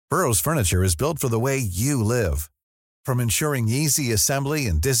Burrow's furniture is built for the way you live. From ensuring easy assembly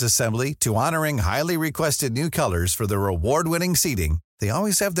and disassembly to honoring highly requested new colors for their award-winning seating, they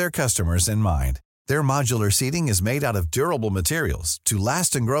always have their customers in mind. Their modular seating is made out of durable materials to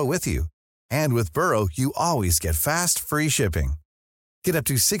last and grow with you. And with Burrow, you always get fast, free shipping. Get up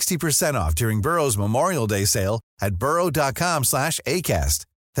to 60% off during Burrow's Memorial Day sale at burrow.com/ACAST.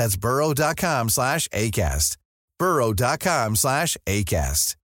 That's burrow.com/ACAST.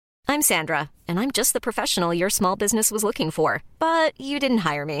 burrow.com/ACAST. I'm Sandra, and I'm just the professional your small business was looking for. But you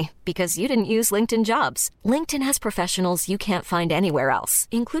didn't hire me because you didn't use LinkedIn Jobs. LinkedIn has professionals you can't find anywhere else,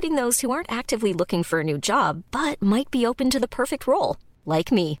 including those who aren't actively looking for a new job, but might be open to the perfect role,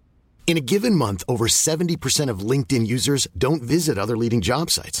 like me. In a given month, over 70% of LinkedIn users don't visit other leading job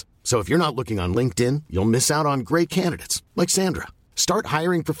sites. So if you're not looking on LinkedIn, you'll miss out on great candidates like Sandra. Start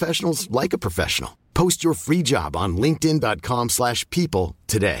hiring professionals like a professional. Post your free job on linkedin.com/people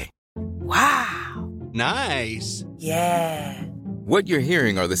today. Wow. Nice. Yeah. What you're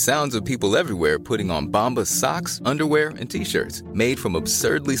hearing are the sounds of people everywhere putting on Bombas socks, underwear, and T-shirts made from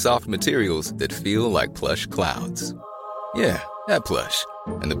absurdly soft materials that feel like plush clouds. Yeah, that plush.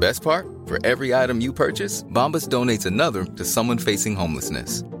 And the best part? For every item you purchase, Bombas donates another to someone facing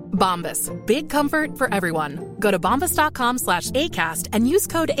homelessness. Bombas. Big comfort for everyone. Go to bombas.com/ACAST and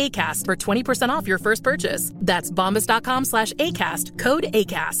use code ACAST for 20% off your first purchase. That's bombas.com/ACAST. Code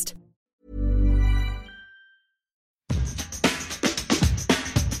ACAST.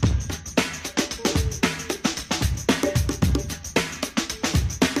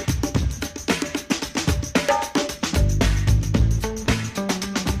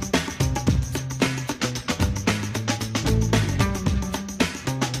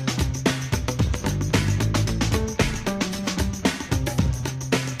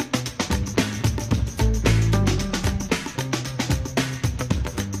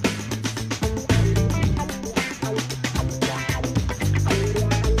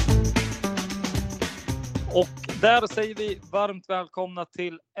 Och där säger vi varmt välkomna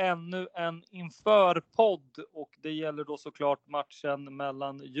till ännu en införpodd, och det gäller då såklart matchen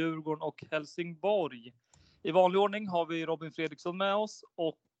mellan Djurgården och Helsingborg. I vanlig ordning har vi Robin Fredriksson med oss,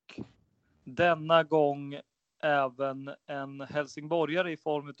 och denna gång även en helsingborgare i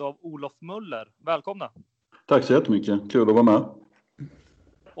form av Olof Möller. Välkomna! Tack så jättemycket, kul att vara med.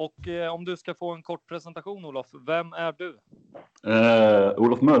 Och om du ska få en kort presentation, Olof, vem är du?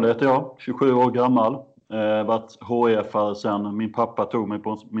 Olof Möller heter jag, 27 år gammal. Varit HIF-are sedan min pappa tog mig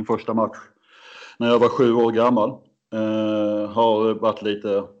på min första match när jag var 7 år gammal. Har varit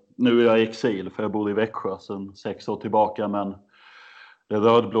lite, nu är jag i exil för jag bor i Växjö sedan 6 år tillbaka, men det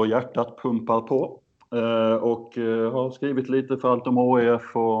rödblå hjärtat pumpar på. Och har skrivit lite för allt om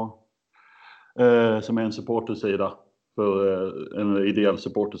HIF och som är en supportersida för en ideell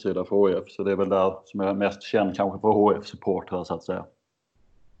supportersida för HIF. Så det är väl där som jag är mest känd kanske för HIF-supporter så att säga.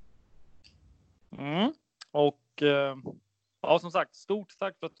 Och ja, som sagt, stort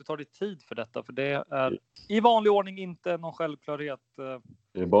tack för att du tar dig tid för detta, för det är i vanlig ordning inte någon självklarhet.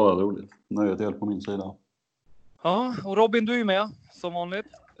 Det är bara roligt. Nöjet är helt på min sida. Ja, och Robin, du är med som vanligt.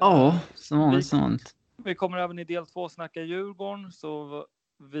 Ja, som vanligt. Vi kommer även i del 2 snacka Djurgården, så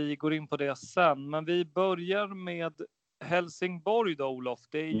vi går in på det sen. Men vi börjar med Helsingborg då, Olof.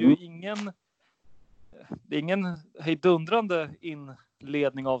 Det är ju ingen hejdundrande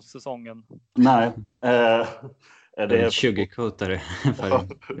inledning av säsongen. Nej. Är det 20-kvotare?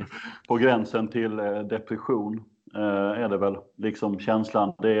 På gränsen till depression är det väl liksom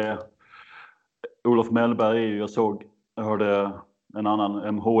känslan. Det är, Olof Mellberg är ju, jag hörde en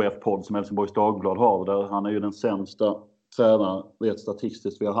annan MHF-podd som Helsingborgs Dagblad har, där han är ju den sämsta tränaren rent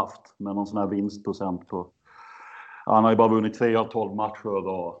statistiskt vi har haft med någon sån här vinstprocent på. Han har ju bara vunnit 3 av 12 matcher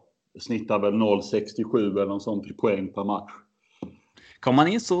och snittar väl 0,67 eller någon sån poäng per match. Kom han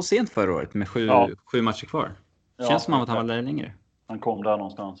in så sent förra året med 7 matcher kvar? Känns som att han var där längre. Han kom där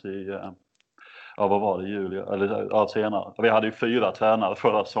någonstans i, vad var det, juli? Eller senare. Vi hade ju 4 tränare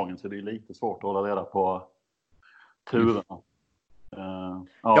förra säsongen, så det är lite svårt att hålla reda på turerna.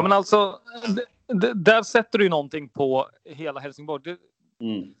 Ja, men alltså, där sätter du ju någonting på hela Helsingborg.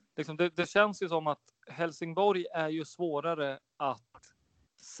 Det känns ju som att Helsingborg är ju svårare att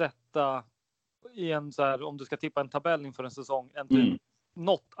sätta i en så här, om du ska tippa en tabell inför en säsong, än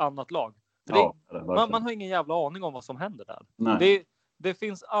något annat lag. Man har ingen jävla aning om vad som händer där. Det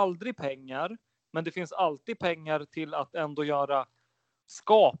finns aldrig pengar, men det finns alltid pengar till att ändå göra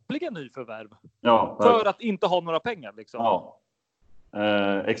skapliga nyförvärv. Ja, för att inte ha några pengar liksom. Ja.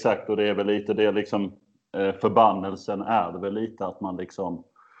 Exakt, och det är väl lite det liksom, förbannelsen är det väl lite att man liksom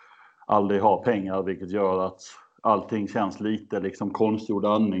aldrig har pengar, vilket gör att allting känns lite liksom konstgjord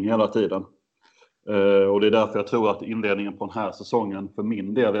andning hela tiden. Och det är därför jag tror att inledningen på den här säsongen, för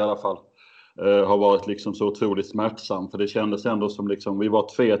min del i alla fall, har varit liksom så otroligt smärtsam. För det kändes ändå som liksom, vi var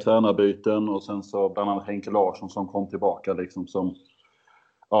 2 tränarbyten och sen så bland annat Henke Larsson som kom tillbaka liksom som,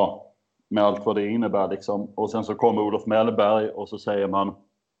 ja, med allt vad det innebär liksom. Och sen så kommer Olof Mellberg och så säger man,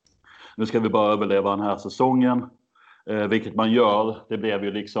 nu ska vi bara överleva den här säsongen. Vilket man gör. Det blev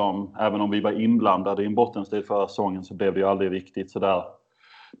ju liksom, även om vi var inblandade i en bottenstrid förra säsongen, så blev det ju aldrig riktigt sådär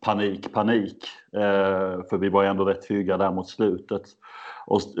panik. För vi var ändå rätt trygga där mot slutet.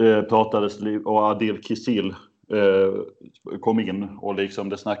 Och och Adil Kisil kom in och liksom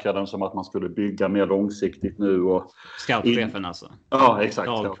det snackades om att man skulle bygga mer långsiktigt nu. Och scoutchefen alltså. Ja, exakt.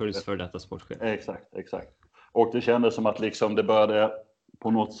 Dalkurds för detta sportchef. Exakt. Och det kändes som att liksom det började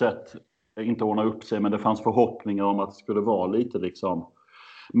på något sätt inte ordna upp sig, men det fanns förhoppningar om att det skulle vara lite liksom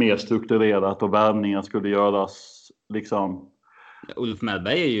mer strukturerat och värvningar skulle göras liksom. Olof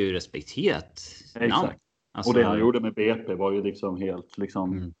Mellberg är ju respekterat. Exakt. Alltså, och det han gjorde med BP var ju liksom helt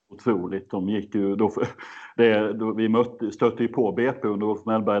liksom otroligt. De gick ju vi stötte ju på BP under Olof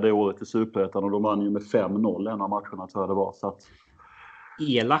Mellberg det året i Superettan och de vann ju med 5-0 en av matcherna tror jag det var. Så att,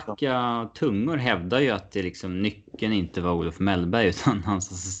 elaka tungor hävdar ju att det liksom nyckeln inte var Olof Mellberg utan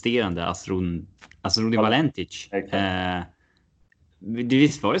hans assisterande Asrudi Valentic.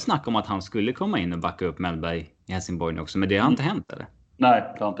 Visst var det snack om att han skulle komma in och backa upp Mellberg i Helsingborg också, men det har inte hänt eller?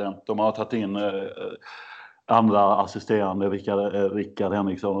 Nej, det har inte hänt. De har tagit in andra assisterande, Rickard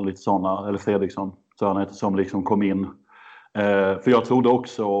Henriksson och lite sådana, eller Fredriksson så han heter, som liksom kom in. För jag trodde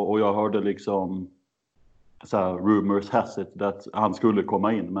också, och jag hörde liksom så här, rumors has it att han skulle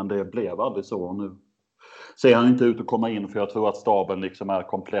komma in, men det blev aldrig så. Nu ser han inte ut att komma in för jag tror att staben liksom är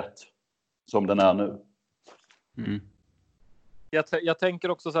komplett som den är nu. Jag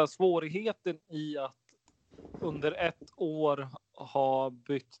tänker också så här, svårigheten i att under ett år ha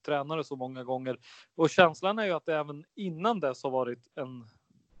bytt tränare så många gånger. Och känslan är ju att det även innan dess har varit en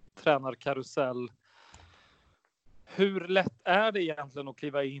tränarkarusell. Hur lätt är det egentligen att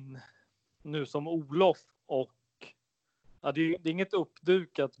kliva in nu som Olof och ja, det är inget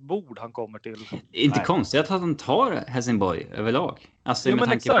uppdukat bord han kommer till. Inte konstigt att han tar Helsingborg överlag. Alltså med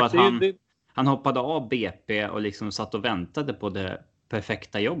tanke på att han hoppade av BP och liksom satt och väntade på det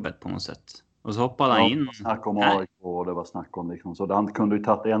perfekta jobbet på något sätt. Och så hoppade han in. Det var snack om AIK och det var snack om liksom. Så han kunde ju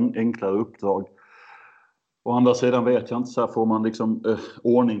tagit en enklare uppdrag. Å andra sidan vet jag inte, så här får man liksom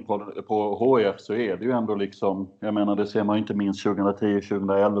ordning på HF så är det ju ändå liksom, jag menar det ser man inte minst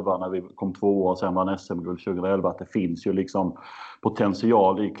 2010-2011 när vi kom 2 år sen vann SM-guld 2011 att det finns ju liksom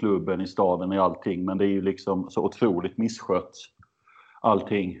potential i klubben, i staden, i allting, men det är ju liksom så otroligt misskött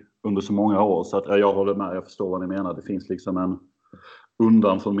allting under så många år så att jag håller med, jag förstår vad ni menar, det finns liksom en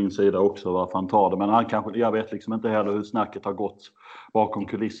undan från min sida också varför han tar det, men han kanske, jag vet liksom inte heller hur snacket har gått bakom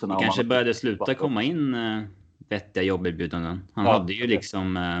kulisserna. Det kanske började sluta komma in vettiga jobberbjudanden. Han hade ju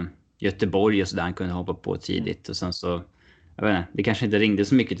liksom Göteborg och så där han kunde hoppa på tidigt och sen så jag vet inte, det kanske inte ringde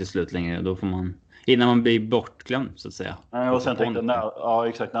så mycket till slut längre, då får man innan man blir bortglömd så att säga. Nej, och sen tänkte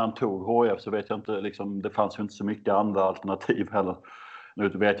när han tog HF så vet jag inte liksom, det fanns ju inte så mycket andra alternativ heller. Nu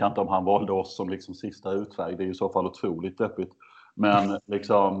vet jag inte om han valde oss som liksom sista utväg, det är ju i så fall otroligt deppigt. Men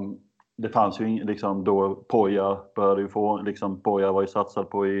liksom det fanns ju liksom då Poja började ju få liksom Poja var ju satsad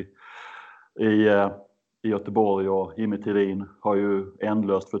på i Göteborg och Jimmy Tillin har ju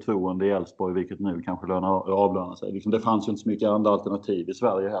ändlöst förtroende i Elfsborg vilket nu kanske avlönar sig. Liksom, det fanns ju inte så mycket andra alternativ i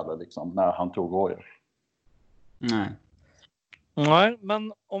Sverige heller liksom när han tog HF. Nej,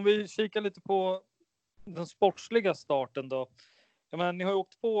 men om vi kikar lite på den sportsliga starten då. Jag menar, ni har ju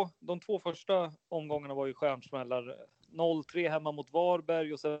åkt på de 2 första omgångarna var ju stjärnsmällar. 0-3 hemma mot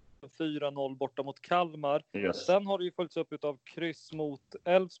Varberg och sen 4-0 borta mot Kalmar. Yes. Sen har det ju följts upp av kryss mot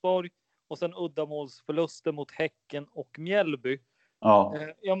Elfsborg och sen uddamålsförluster mot Häcken och Mjällby. Ja.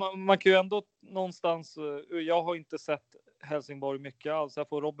 Man kan ju ändå någonstans, jag har inte sett Helsingborg mycket alls. Jag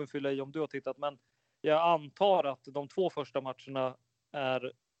får Robin fylla i om du har tittat, men jag antar att de 2 första matcherna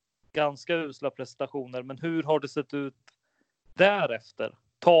är ganska usla prestationer. Men hur har det sett ut därefter?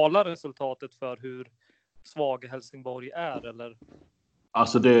 Talar resultatet för hur svaga Helsingborg är eller?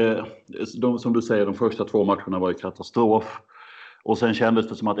 Alltså som du säger, de första 2 matcherna var ju katastrof. Och sen kändes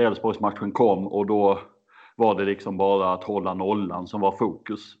det som att Elfsborgsmatchen kom och då var det liksom bara att hålla nollan som var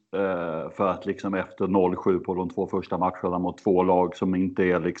fokus. För att liksom efter 0-7 på de 2 första matcherna mot 2 lag som inte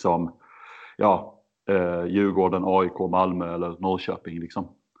är liksom Djurgården, AIK, Malmö eller Norrköping liksom.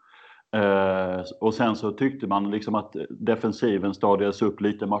 Och sen så tyckte man liksom att defensiven stadiades upp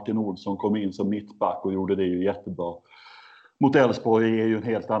lite. Martin Olsson kom in som mittback och gjorde det ju jättebra. Mot Elfsborg är ju en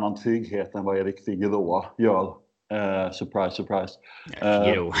helt annan trygghet än vad Erik Figueroa gör. Surprise, surprise.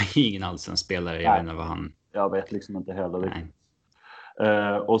 Firo är ingen allsvensk spelare. Jag vet inte vad han... Jag vet liksom inte heller riktigt.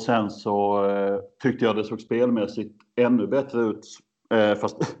 Och sen så tyckte jag det såg spelmässigt ännu bättre ut.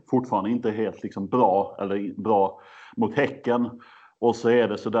 Fast fortfarande inte helt liksom bra. Eller bra mot Häcken. Och så är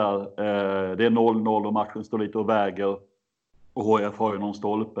det sådär. Det är 0-0 och matchen står lite och väger. Och HIF har ju någon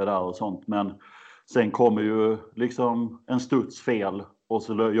stolpe där och sånt. Men sen kommer ju liksom en studs fel. Och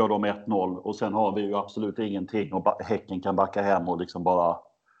så gör de 1-0. Och sen har vi ju absolut ingenting. Och Häcken kan backa hem och liksom bara...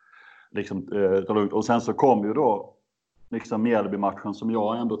 Och sen så kom ju då liksom Mjällby-matchen som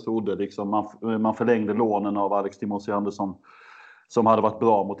jag ändå trodde. Liksom man förlängde lånen av Alex Timossi Andersson. Som hade varit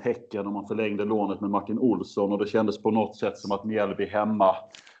bra mot Häcken. Och man förlängde lånet med Martin Olsson. Och det kändes på något sätt som att Mjällby hemma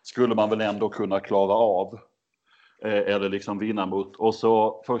skulle man väl ändå kunna klara av. Eller liksom vinna mot. Och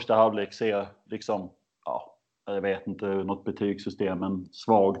så första halvlek ser liksom, ja, jag vet inte något betygssystem, men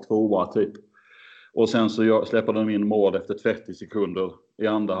svag 2 typ. Och sen så släpper de in mål efter 30 sekunder i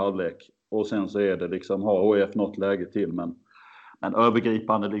andra halvlek. Och sen så är det liksom, har HIF något läge till, men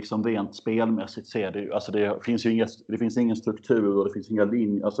övergripande liksom rent spelmässigt ser det ju, alltså det finns ingen struktur och det finns inga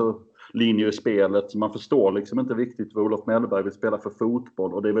linjer i spelet. Man förstår liksom inte riktigt vad Olof Mellberg vill spela för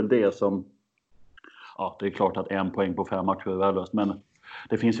fotboll, och det är väl det som, ja, det är klart att 1 poäng på 5 matcher är värdelöst, men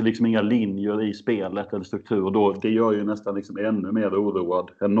det finns ju liksom inga linjer i spelet eller struktur, och då, det gör ju nästan liksom ännu mer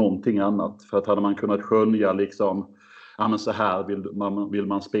oroad än någonting annat. För att hade man kunnat skönja liksom, ja men så här vill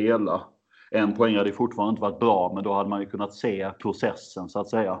man spela. 1 poäng hade fortfarande inte varit bra, men då hade man ju kunnat se processen så att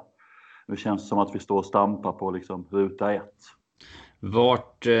säga. Det känns som att vi står och stampar på liksom ruta 1.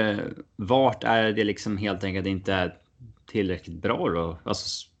 Vart är det liksom helt enkelt inte är tillräckligt bra då?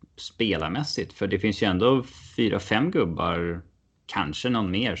 Alltså spelarmässigt, för det finns ju ändå 4-5 gubbar, kanske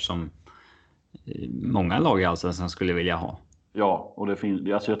någon mer, som många lag i Allsvenskan skulle vilja ha. Ja, och det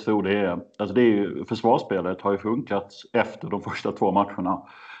finns, alltså jag tror det är ju, försvarsspelet har ju funkat efter de första 2 matcherna,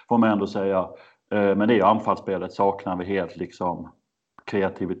 får man ändå säga. Men det är ju anfallsspelet saknar vi helt liksom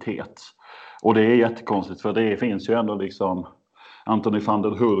kreativitet. Och det är jättekonstigt, för det finns ju ändå liksom Anthony van der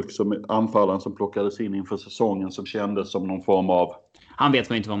Hurk som anfallaren som plockades in inför säsongen, som kändes som någon form av... Han vet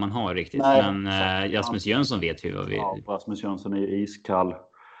man inte vad man har riktigt. Nej, men Rasmus Jönsson vet vi vad vi... Ja, Rasmus Jönsson är iskall.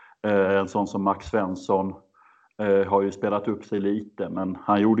 En sån som Max Svensson har ju spelat upp sig lite, men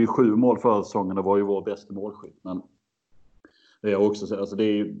han gjorde ju 7 mål förra säsongen och var ju vår bästa målskytt. Men det är också, alltså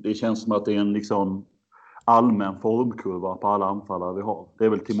det känns som att det är en liksom allmän formkurva på alla anfallare vi har. Det är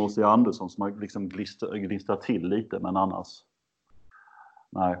väl Timossi Andersson som har liksom glistrat till lite, men annars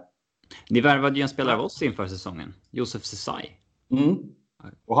nej. Ni värvade ju en spelare av oss inför säsongen, Josef Sesai.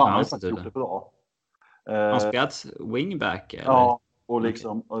 Och han har ju faktiskt gjort det bra. Han spelat wingback eller? Ja, och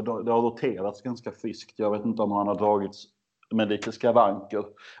liksom det har roterats ganska friskt. Jag vet inte om han har dragits med lite skavanker.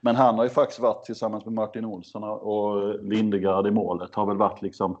 Men han har ju faktiskt varit tillsammans med Martin Olsson och Lindegard i målet. Har väl varit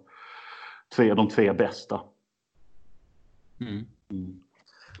liksom de 3 bästa.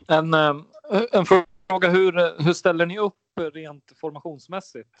 En fråga, hur ställer ni upp rent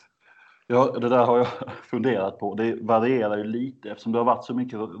formationsmässigt? Ja, det där har jag funderat på. Det varierar ju lite. Eftersom det har varit så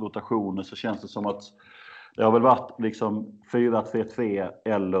mycket rotationer så känns det som att det har väl varit liksom 4-3-3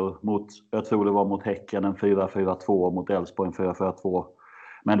 eller jag tror det var mot Häcken en 4-4-2, mot Elfsborg en 4-4-2.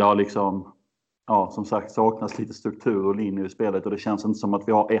 Men det har liksom, ja, som sagt, saknas lite struktur och linjer i spelet, och det känns inte som att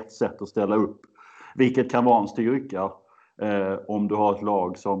vi har ett sätt att ställa upp. Vilket kan vara en styrka om du har ett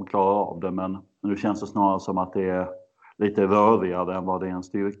lag som klarar av det, men nu känns det snarare som att det är lite rörigare än vad det är en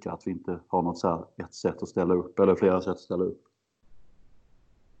styrka, att vi inte har något så här ett sätt att ställa upp eller flera sätt att ställa upp.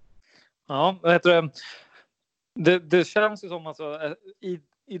 Ja, det känns ju som alltså,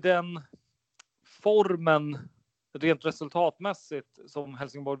 i den formen rent resultatmässigt som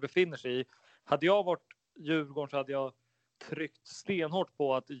Helsingborg befinner sig i. Hade jag varit Djurgården så hade jag tryckt stenhårt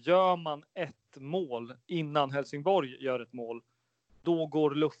på att gör man ett mål innan Helsingborg gör ett mål, då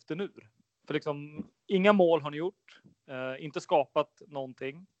går luften ur. För liksom, inga mål har ni gjort, inte skapat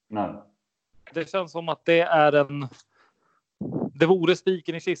någonting. Nej. Det känns som att det vore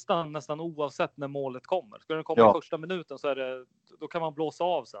spiken i kistan nästan oavsett när målet kommer. Ska den komma i första minuten så då kan man blåsa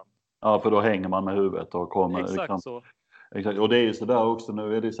av sen. Ja, för då hänger man med huvudet och kommer. Exakt liksom, så. Exakt. Och det är ju så där också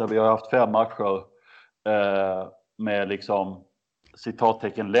nu. Är det så här, vi har haft 5 matcher med liksom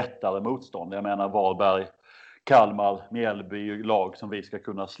citattecken lättare motstånd. Jag menar Varberg, Kalmar, Mjällby, lag som vi ska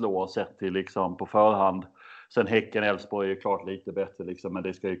kunna slå sett till liksom på förhand. Sen Häcken, Elfsborg är ju klart lite bättre liksom, men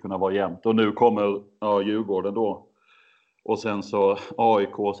det ska ju kunna vara jämnt. Och nu kommer Djurgården då. Och sen så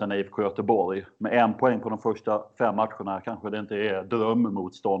AIK, sen IFK Göteborg. Med 1 poäng på de första 5 matcherna kanske det inte är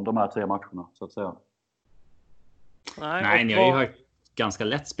drömmotstånd de här 3 matcherna så att säga. Nej, ni har ju ganska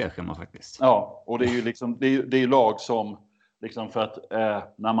lätt spelschema faktiskt. Ja, och det är ju liksom, det är lag som liksom, för att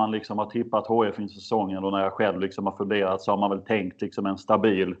när man liksom har tippat HF inför säsongen och när jag själv liksom har funderat, så har man väl tänkt liksom en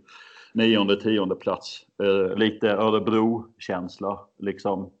stabil 9-10 plats. Lite Örebro-känsla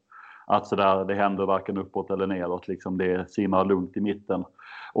liksom. Att sådär, det händer varken uppåt eller neråt. Liksom, det simmar lugnt i mitten.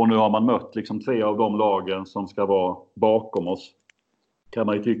 Och nu har man mött liksom 3 av de lagen som ska vara bakom oss, kan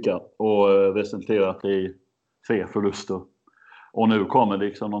man ju tycka. Och resulterat i 3 förluster. Och nu kommer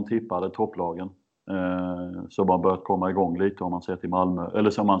liksom de tippade topplagen. Så man börjat komma igång lite om man ser till Malmö. Eller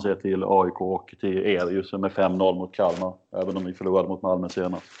som man ser till AIK och till er just med 5-0 mot Kalmar. Även om vi förlorade mot Malmö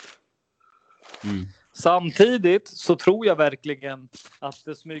senast. Mm. Samtidigt så tror jag verkligen att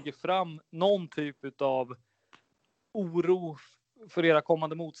det smyger fram någon typ av oro för era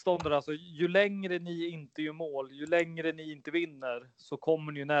kommande motståndare. Alltså, ju längre ni inte gör mål, ju längre ni inte vinner, så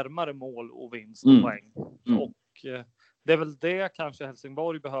kommer ni närmare mål och vinst och poäng. Och det är väl det kanske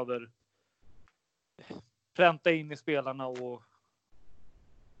Helsingborg behöver pränta in i spelarna. Och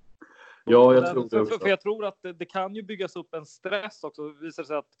ja, jag tror det också. För jag tror att det kan ju byggas upp en stress också. Det visar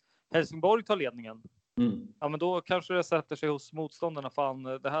sig att Helsingborg tar ledningen. Ja, men då kanske det sätter sig hos motståndarna. Fan,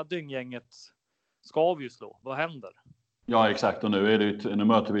 det här dynggänget ska vi ju slå. Vad händer? Ja, exakt. Och nu, nu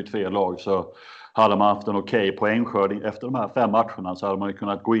möter vi 3 lag. Så hade man haft en okej poängskörd efter de här 5 matcherna, så hade man ju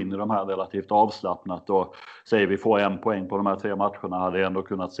kunnat gå in i de här relativt avslappnat. Och säger vi får 1 poäng på de här 3 matcherna, hade det ändå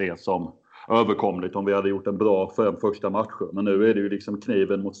kunnat ses som överkomligt om vi hade gjort en bra 5 första matcher. Men nu är det ju liksom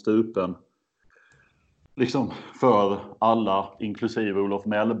kniven mot strupen. Liksom för alla, inklusive Olof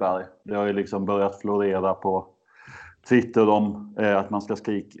Mellberg. Det har ju liksom börjat florera på Twitter om att man ska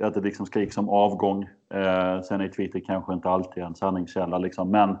skrika, att det liksom skriks om avgång. Sen är Twitter kanske inte alltid en sanningskälla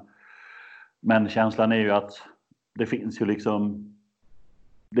liksom. Men känslan är ju att det finns ju liksom,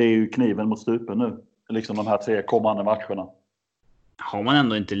 det är ju kniven mot strupen nu. Liksom de här 3 kommande matcherna. Har man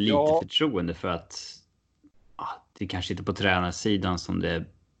ändå inte lite förtroende för att det kanske inte på tränarsidan som det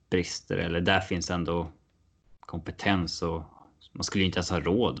brister, eller där finns ändå kompetens och man skulle ju inte ens ha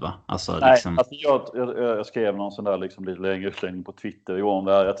råd, va? Alltså, nej, liksom... alltså jag skrev någon sån där liksom lite längre utläggning på Twitter i år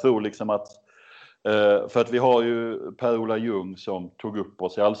där. Jag tror liksom att för att vi har ju Per-Ola Ljung som tog upp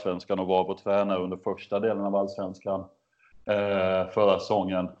oss i Allsvenskan och var vår tränare under första delen av Allsvenskan förra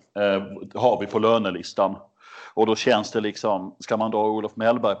säsongen, har vi på lönelistan. Och då känns det liksom, ska man då Olof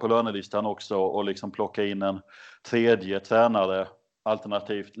Mellberg på lönelistan också och liksom plocka in en 3:e tränare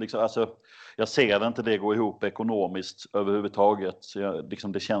alternativt, liksom, alltså, jag ser inte det gå ihop ekonomiskt överhuvudtaget.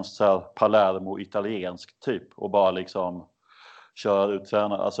 Liksom, det känns så här Palermo italienskt typ, och bara liksom köra ut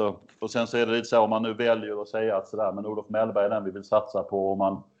tränare. Alltså, och sen så är det lite så här, om man nu väljer att säga att sådär, men Olof Mellberg är den vi vill satsa på, och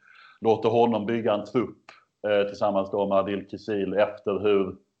man låter honom bygga en trupp tillsammans då med Adil Kisil efter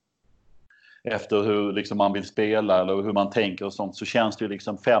hur liksom man vill spela eller hur man tänker och sånt, så känns det ju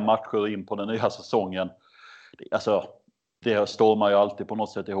liksom 5 matcher in på den nya säsongen. Alltså, det stormar ju alltid på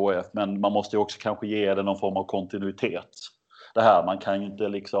något sätt i HF, men man måste ju också kanske ge det någon form av kontinuitet. Det här, man kan ju inte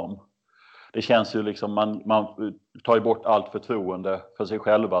liksom, det känns ju liksom, man tar ju bort allt förtroende för sig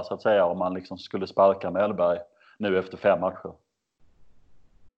själva så att säga, om man liksom skulle sparka Mellberg nu efter 5 matcher.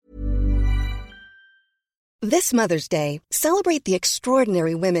 This Mother's Day, celebrate the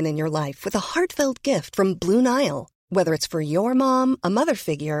extraordinary women in your life with a heartfelt gift from Blue Nile. Whether it's for your mom, a mother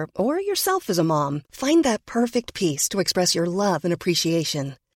figure, or yourself as a mom, find that perfect piece to express your love and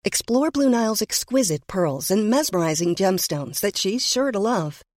appreciation. Explore Blue Nile's exquisite pearls and mesmerizing gemstones that she's sure to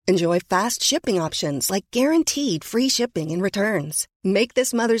love. Enjoy fast shipping options like guaranteed free shipping and returns. Make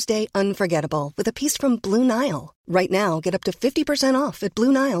this Mother's Day unforgettable with a piece from Blue Nile. Right now, get up to 50% off at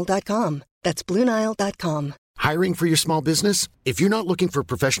BlueNile.com. That's BlueNile.com. Hiring for your small business? If you're not looking for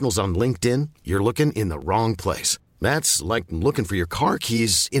professionals on LinkedIn, you're looking in the wrong place. That's like looking for your car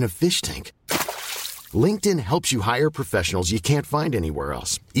keys in a fish tank. LinkedIn helps you hire professionals you can't find anywhere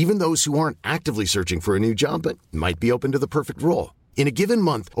else, even those who aren't actively searching for a new job but might be open to the perfect role. In a given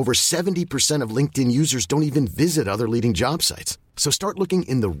month, over 70% of LinkedIn users don't even visit other leading job sites. So start looking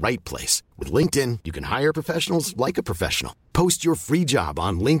in the right place. With LinkedIn, you can hire professionals like a professional. Post your free job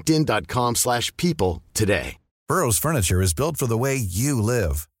on linkedin.com/people today. Burrow's furniture is built for the way you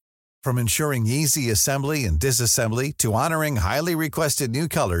live. From ensuring easy assembly and disassembly to honoring highly requested new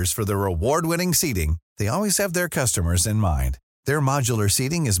colors for their award-winning seating, they always have their customers in mind. Their modular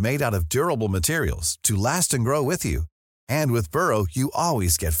seating is made out of durable materials to last and grow with you. And with Burrow, you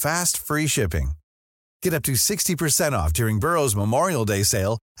always get fast, free shipping. Get up to 60% off during Burrow's Memorial Day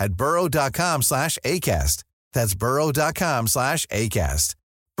sale at burrow.com/ACAST. That's burrow.com/ACAST.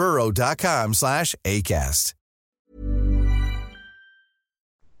 burrow.com/ACAST.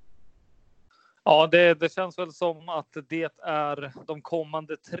 Ja, det känns väl som att det är de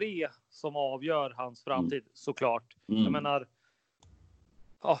kommande 3 som avgör hans framtid, såklart. Jag menar,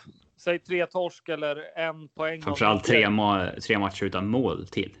 säg 3 torsk eller 1 poäng. Framförallt 3 matcher utan mål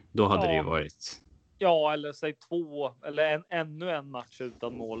till. Då hade det ju varit... Ja, eller säg 2 eller ännu en match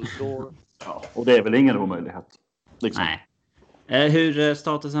utan mål. Då... Ja, och det är väl ingen omöjlighet. Liksom. Nej. Hur är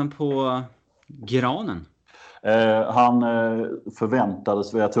statusen på Granen? Han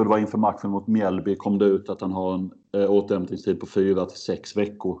förväntades, jag tror det var inför matchen mot Mjällby, kom det ut att han har en återhämtningstid på 4 till 6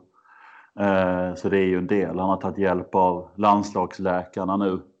 veckor. Så det är ju en del. Han har tagit hjälp av landslagsläkarna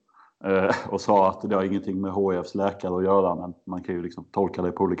nu och sa att det har ingenting med HIFs läkare att göra, men man kan ju liksom tolka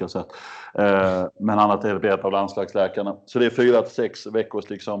det på olika sätt. Men han har tagit hjälp av landslagsläkarna. Så det är 4 till 6 veckors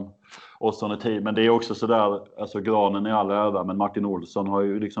liksom åttonde tid. Men det är också sådär, alltså Granen är all över, men Martin Olsson har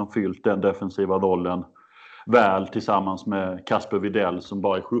ju liksom fyllt den defensiva rollen väl tillsammans med Kasper Widell som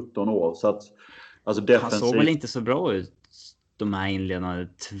bara är 17 år. Så att, alltså defensiv... Han såg väl inte så bra ut de här inledande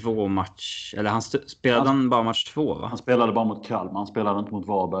 2 match, eller han spelade han bara match 2, va? Han spelade bara mot Kalmar, han spelade inte mot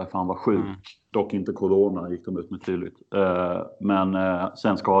Varberg för han var sjuk. Dock inte corona, gick de ut med tydligt. Men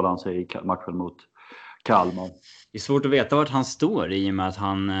sen skadade han sig i matchen mot Kalmar. Det är svårt att veta vart han står i och med att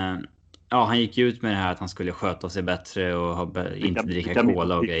han gick ut med det här att han skulle sköta sig bättre och inte dricka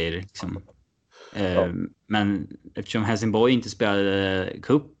cola och grejer liksom. Men eftersom Helsingborg inte spelade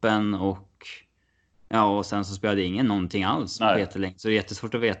kuppen och sen så spelade ingen någonting alls på jättelänge, så det är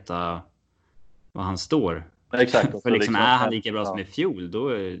jättesvårt att veta var han står. Exakt. För liksom, är han lika bra som i fjol, då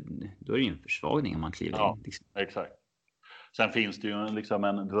är det ju en försvagning om man kliver in. Liksom. Exakt. Sen finns det ju liksom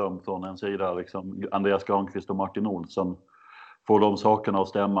en dröm från en sida, liksom Andreas Granqvist och Martin Olsson. Får de sakerna att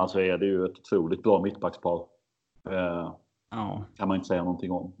stämma så är det ju ett otroligt bra mittbackspar. Kan man inte säga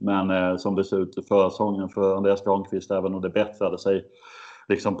någonting om. Men som det ser ut förra säsongen för Andreas Granqvist, även om det bättrade sig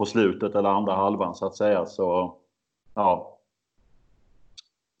liksom på slutet eller andra halvan så att säga, så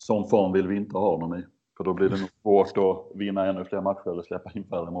sån form vill vi inte ha honom i. För då blir det nog svårt att vinna ännu fler matcher eller släppa in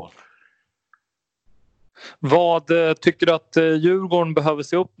färre mål. Vad tycker du att Djurgården behöver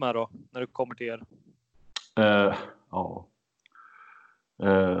se upp med då när det kommer till er?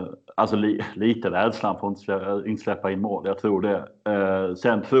 Alltså lite rädslan för att inte släppa in mål. Jag tror det.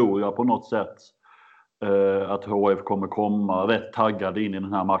 Sen tror jag på något sätt att HF kommer komma rätt taggad in i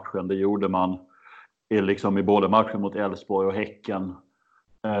den här matchen. Det gjorde man liksom i både matchen mot Elfsborg och Häcken.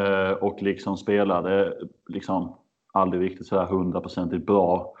 Och liksom spelade liksom aldrig riktigt sådär 100%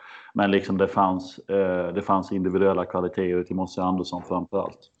 bra. Men liksom det fanns individuella kvaliteter till Mosse Andersson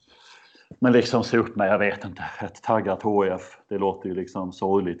framförallt. Men liksom se upp med, jag vet inte, ett taggat HF. Det låter ju liksom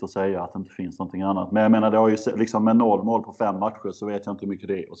sorgligt att säga att det inte finns någonting annat. Men jag menar, det har ju liksom med 0 mål på 5 matcher så vet jag inte hur mycket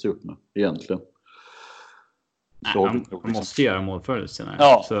det är att se upp med egentligen. Nej, man måste göra mål förr senare.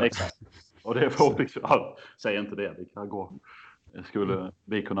 Ja, så. Exakt. Och det får liksom, säg inte det kan gå. Skulle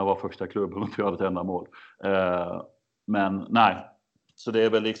vi kunna vara första klubb och inte göra ett enda mål. Men nej. Så det är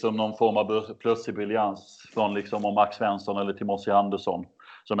väl liksom någon form av plötslig briljans från liksom om Max Svensson eller till Mosse Andersson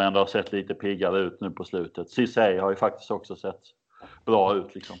som ändå har sett lite piggare ut nu på slutet. Cissé har ju faktiskt också sett bra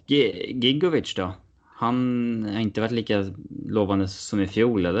ut liksom. Gigovic då? Han har inte varit lika lovande som i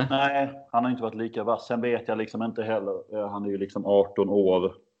fjol, eller? Nej, han har inte varit lika vass. Sen vet jag liksom inte heller. Han är ju liksom 18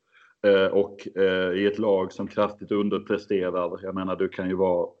 år och i ett lag som kraftigt underpresterar. Jag menar, du kan ju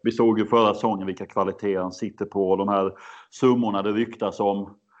vara... Vi såg ju förra säsongen vilka kvaliteter han sitter på. De här summorna det ryktas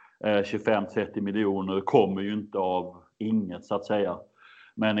om 25-30 miljoner kommer ju inte av inget så att säga.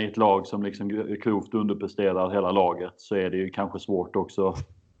 Men i ett lag som liksom grovt underpresterar hela laget så är det ju kanske svårt också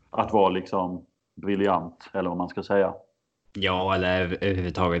att vara liksom briljant, eller vad man ska säga. Ja, eller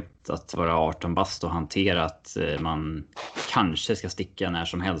överhuvudtaget att vara 18 bast och hantera att man kanske ska sticka när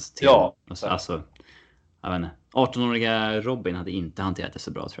som helst till. Ja. Alltså, jag vet inte. 18-åriga Robin hade inte hanterat det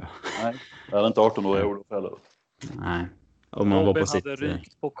så bra, tror jag. Nej, det hade inte 18-åriga Olof heller. Nej. Om man Robin var på hade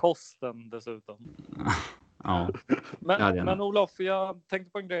rykt på kosten dessutom. Ja. Men Olof, jag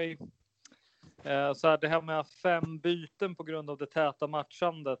tänkte på en grej. Så här, det här med 5 byten på grund av det täta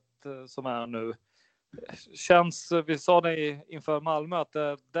matchandet som är nu. Känns, vi sa det inför Malmö, att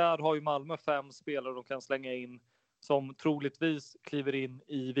där har ju Malmö 5 spelare de kan slänga in som troligtvis kliver in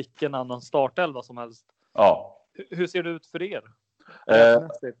i vilken annan startelva som helst. Ja. Hur ser det ut för er?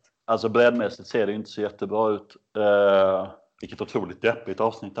 Alltså breddmässigt ser det inte så jättebra ut. Vilket otroligt deppigt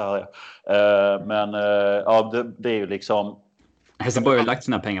avsnitt det här är. Men det är ju liksom... Helsingborg har lagt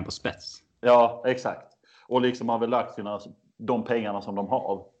sina pengar på spets. Ja, exakt. Och liksom har väl lagt de pengarna som de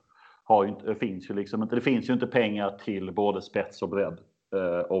har ju inte, finns ju liksom inte. Det finns ju inte pengar till både spets och bredd.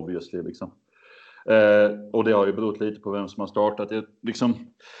 Obviously liksom. Och det har ju berott lite på vem som har startat.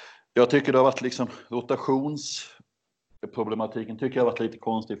 Jag tycker det har varit liksom rotationsproblematiken tycker jag har varit lite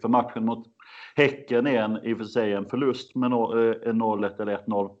konstig. För matchen mot Häcken är i och för sig en förlust med 0-1 eller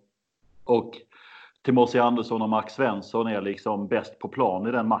 1-0. Och Timossi Andersson och Max Svensson är liksom bäst på plan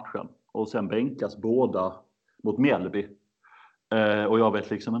i den matchen. Och sen bänkas båda mot Mjällby. Och jag vet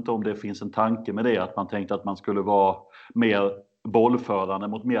liksom inte om det finns en tanke med det. Att man tänkte att man skulle vara mer bollförande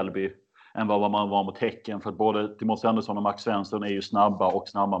mot Mjällby än vad man var mot Häcken. För att både Timossi Andersson och Max Svensson är ju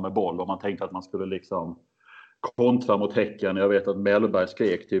snabba med boll. Och man tänkte att man skulle liksom kontra mot Häcken. Jag vet att Mellberg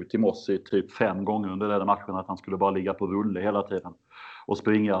skrek till Timossi typ 5 gånger under den matchen att han skulle bara ligga på rulle hela tiden och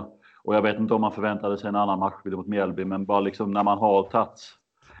springa. Och jag vet inte om man förväntade sig en annan matchbild mot Mjällby, men bara liksom när man har tagit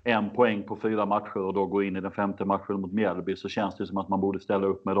 1 poäng på 4 matcher och då går in i den 5:e matchen mot Mjällby, så känns det som att man borde ställa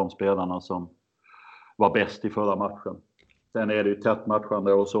upp med de spelarna som var bäst i förra matchen. Sen är det ju tätt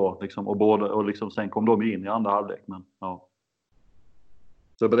matchande och så liksom, och liksom, sen kom de in i andra halvlek, men ja.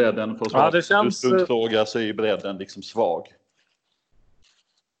 Så bredden för ja, det känns fråga, så är bredden liksom svag.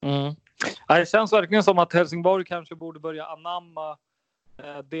 Ja, det känns verkligen som att Helsingborg kanske borde börja anamma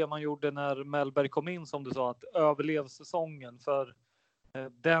det man gjorde när Mellberg kom in, som du sa, att överleva säsongen. För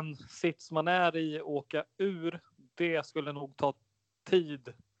den sits man är i, åka ur, det skulle nog ta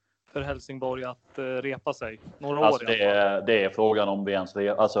tid för Helsingborg att repa sig några år. Alltså det är frågan om vi ens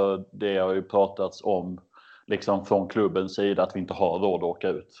alltså det har ju pratats om liksom från klubbens sida att vi inte har råd att åka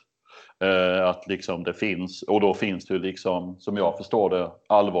ut. Att liksom det finns, och då finns det ju liksom, som jag förstår det,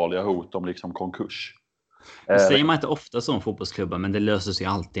 allvarliga hot om liksom konkurs. Det säger man inte ofta som fotbollsklubbar, men det löser sig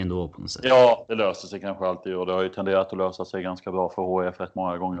alltid ändå på något sätt. Ja, det löser sig kanske alltid, och det har ju tenderat att lösa sig ganska bra för HIF rätt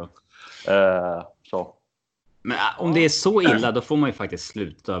många gånger. Så. Men om det är så illa, då får man ju faktiskt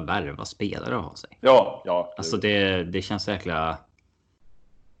sluta värva spelare och ha sig. Ja. Alltså det känns jäkla...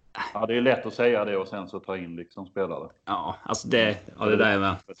 Ja, det är lätt att säga det och sen så ta in liksom spelare. Ja, alltså det där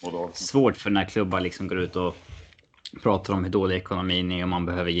är svårt för när klubbar liksom går ut och pratar om hur dålig ekonomin är och man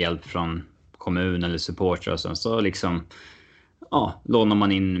behöver hjälp från kommun eller supportrar och sen så liksom lånar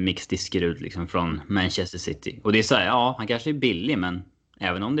man in Mix Diskerud liksom från Manchester City. Och det är så här, han kanske är billig, men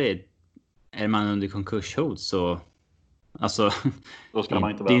även om det är man under konkurshot så alltså då ska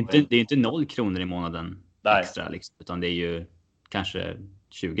man inte det är inte 0 kronor i månaden extra liksom, utan det är ju kanske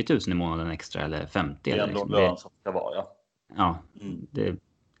 20 000 i månaden extra eller 50. Det är ändå lön som ska vara,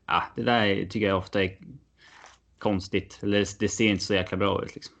 det där tycker jag ofta är konstigt. Eller det ser inte så jäkla bra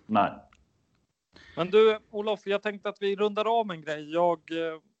ut liksom. Nej. Men du, Olof, jag tänkte att vi rundar av en grej. Jag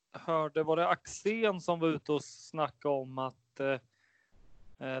hörde, var det Axén som var ute och snackade om att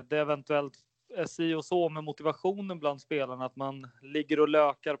det eventuellt är si och så med motivationen bland spelarna, att man ligger och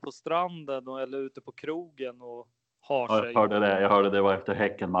lökar på stranden eller ute på krogen och har sig. Jag hörde det var efter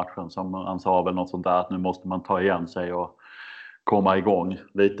Häcken-matchen som han sa väl något sånt där, att nu måste man ta igen sig och komma igång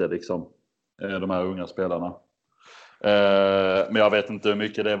lite liksom, de här unga spelarna. Men jag vet inte hur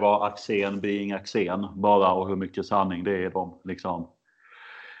mycket det var Axén being Axén bara, och hur mycket sanning det är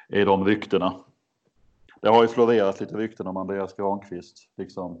i de ryktena. Det har ju florerat lite rykten om Andreas Granqvist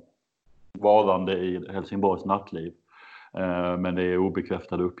liksom varande i Helsingborgs nattliv. Men det är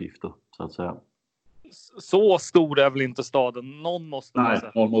obekräftade uppgifter så att säga. Så stor är väl inte staden? Någon måste ha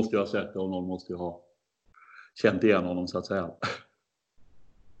sett. Någon måste ju ha sett det och någon måste ju ha känt igen honom så att säga.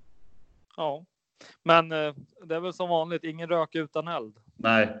 Ja, men det är väl som vanligt, ingen rök utan eld.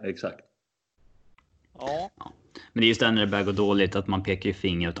 Nej, exakt. Ja. Men det är just när det börjar gå dåligt att man pekar ju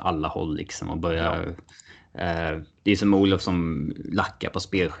finger åt alla håll liksom och börjar... det är som Olof som lackar på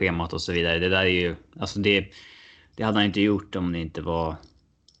spelschemat och så vidare. Det där är ju... Alltså det hade han inte gjort om det inte var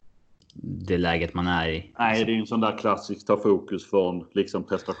det läget man är i. Nej, det är ju en sån där klassisk ta fokus från liksom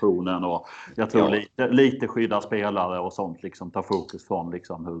prestationen, och jag tror lite skydda spelare och sånt, liksom ta fokus från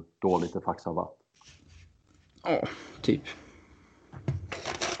liksom hur dåligt det faktiskt har varit. Ja, typ.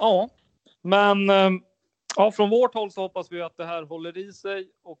 Ja, men från vårt håll så hoppas vi att det här håller i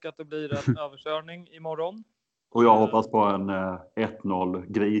sig och att det blir en överkörning imorgon. Och jag hoppas på en 1-0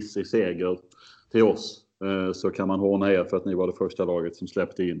 grisig seger till oss. Så kan man håna er för att ni var det första laget som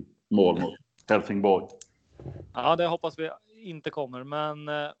släppte in mål mot Helsingborg. Ja, det hoppas vi inte kommer. Men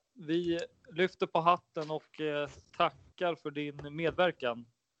vi lyfter på hatten och tackar för din medverkan.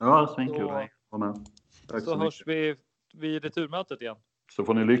 Ja, svinkul. Tack så hörs vi vid returmötet igen. Så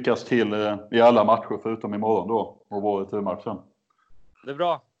får ni lyckas till i alla matcher förutom imorgon då. Och vår returmatch sen. Det är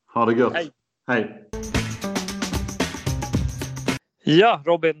bra. Ha det gött. Hej. Ja,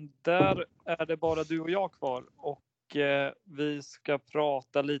 Robin, där är det bara du och jag kvar. Och vi ska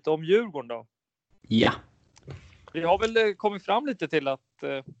prata lite om Djurgården då. Ja. Vi har väl kommit fram lite till att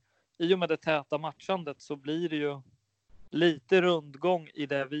i och med det täta matchandet så blir det ju lite rundgång i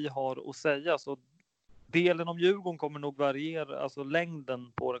det vi har att säga. Så delen om Djurgården kommer nog variera, alltså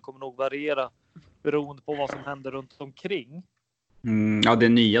längden på den kommer nog variera beroende på vad som händer runt omkring. Ja, det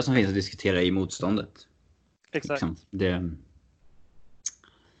nya som finns att diskutera i motståndet. Exakt. Liksom.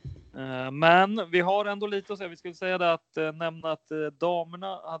 Men vi har ändå lite att säga. Vi skulle säga det att nämna att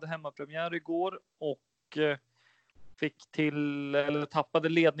damerna hade hemmapremiär igår och tappade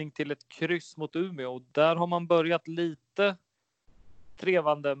ledning till ett kryss mot Umeå. Och där har man börjat lite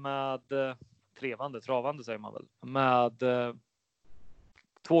travande säger man väl, med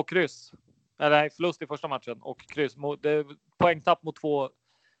 2 kryss. Eller förlust i första matchen och kryss. Poängtapp mot 2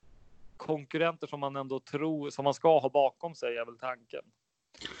 konkurrenter som man ändå tror, som man ska ha bakom sig, är väl tanken.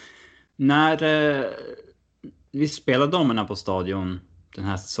 När vi spelar damerna på stadion den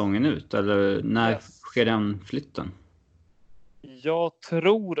här säsongen ut, eller när sker den flytten? Jag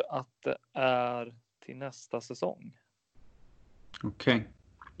tror att det är till nästa säsong. Okej.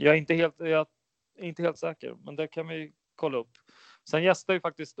 Jag är inte helt säker, men det kan vi kolla upp. Sen gästar ju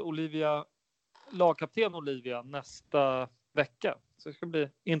faktiskt lagkapten Olivia nästa vecka. Så det ska bli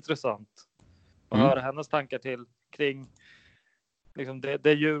intressant att höra hennes tankar kring liksom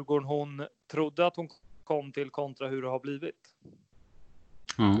det Djurgården hon trodde att hon kom till kontra hur det har blivit.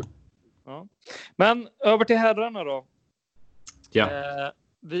 Ja. Men över till herrarna då. Ja.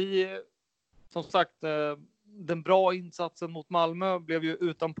 Vi, som sagt, den bra insatsen mot Malmö blev ju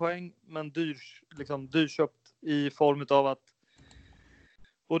utan poäng, men dyrköpt i form av att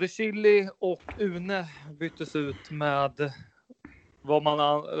både Chili och Une byttes ut med vad man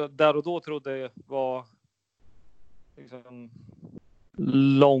där och då trodde var liksom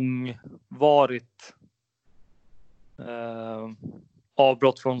långvarigt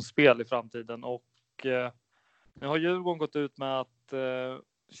avbrott från spel i framtiden. Och nu har Djurgården gått ut med att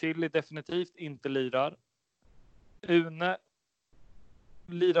Chili definitivt inte lirar. Une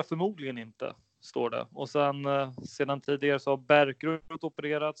lirar förmodligen inte, står det. Och sedan tidigare så har Bärkrut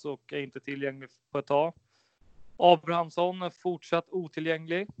opererats och är inte tillgänglig på ett tag. Abrahamsson är fortsatt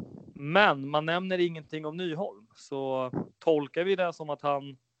otillgänglig. Men man nämner ingenting om Nyholm. Så tolkar vi det som att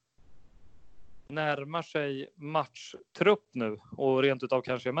han närmar sig matchtrupp nu och rent utav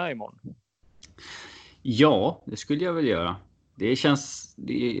kanske är med imorgon? Ja, det skulle jag väl göra. Det känns...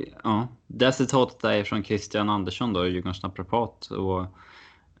 Det citatet är från Christian Andersson då, Djurgårdens naprapat. Och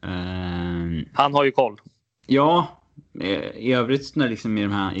han har ju koll. Ja, i övrigt när liksom i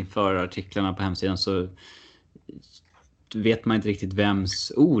de här införartiklarna på hemsidan så vet man inte riktigt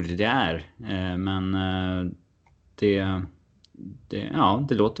vems ord det är. Men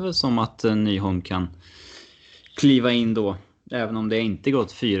det låter väl som att Nyholm kan kliva in då. Även om det inte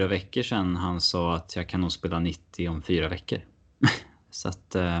gått 4 veckor sedan han sa att jag kan nog spela 90 om 4 veckor. Så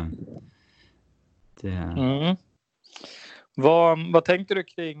att Vad tänker du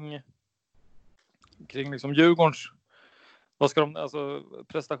kring liksom Djurgårdens, vad ska de, alltså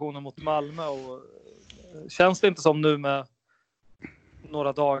prestationen mot Malmö, och känns det inte som nu med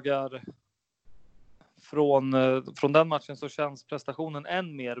några dagar från den matchen så känns prestationen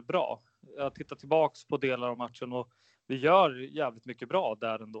än mer bra? Jag tittar tillbaks på delar av matchen och vi gör jävligt mycket bra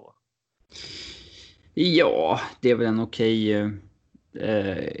där ändå. Ja, det är väl en okej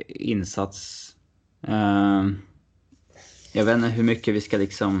insats. Jag vet inte hur mycket vi ska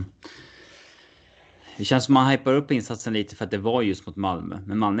liksom... Det känns som man hypar upp insatsen lite för att det var just mot Malmö.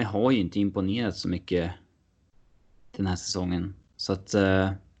 Men Malmö har ju inte imponerat så mycket den här säsongen. Så att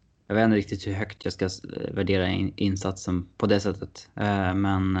jag vet inte riktigt hur högt jag ska värdera insatsen på det sättet.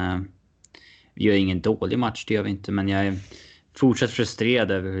 Men vi gör ingen dålig match, det gör vi inte. Men jag är fortsatt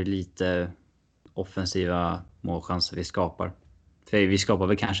frustrerad över hur lite offensiva målchanser vi skapar. För vi skapar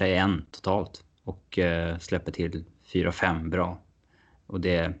väl kanske 1 totalt och släpper till 4-5 bra. Och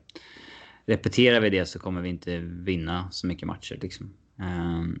det repeterar vi det så kommer vi inte vinna så mycket matcher liksom.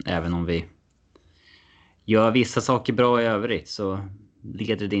 Även om vi gör vissa saker bra i övrigt så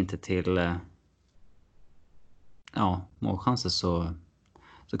leder det inte till målchanser så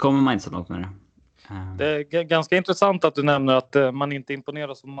kommer man inte så långt med det. Det är ganska intressant att du nämner att man inte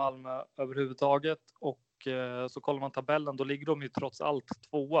imponerar som Malmö överhuvudtaget, och så kollar man tabellen, då ligger de ju trots allt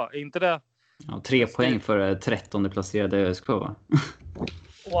 2:a. Är inte det? Ja, 3 poäng för 13:e placerade ÖSK, va?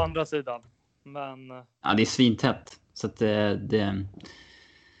 Å andra sidan. Men ja, det är svintätt. Så att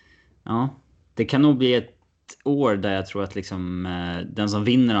det kan nog bli ett år där jag tror att liksom den som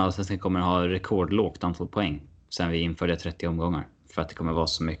vinner Allsvenskan kommer att ha rekordlågt antal poäng sen vi införde 30 omgångar, för att det kommer vara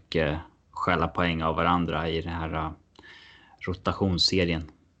så mycket stjäla poäng av varandra i den här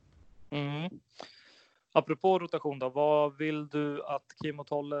rotationsserien. apropå rotation då, vad vill du att Kim och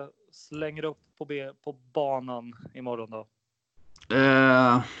Tolle slänger upp på banan imorgon då?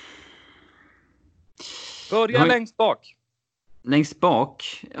 Börja längst bak. Längst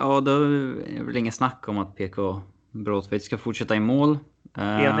bak? Ja, då är det väl inga snack om att PK Bråtveit ska fortsätta i mål.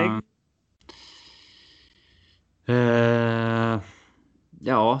 Enig?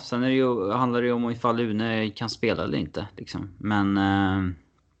 Ja, sen handlar det ju om ifall Une kan spela eller inte. Liksom. Men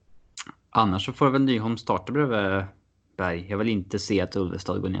annars så får väl Nyholm starta bredvid Berg. Jag vill inte se att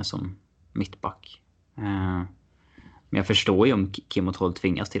Ulvestad går ner som mittback. Men jag förstår ju om Kim och Tolle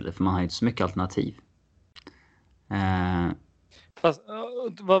tvingas till det, för man har ju inte så mycket alternativ. Fast,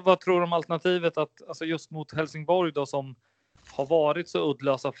 vad tror du om alternativet att, alltså just mot Helsingborg då, som har varit så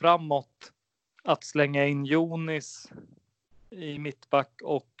uddlösa framåt, att slänga in Jonis i mittback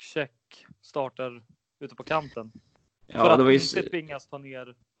och Check startar ute på kanten? Ja, för att det var ju... inte tvingas ta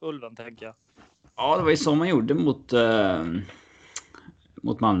ner Ulven, tänker jag. Ja, det var ju så man gjorde mot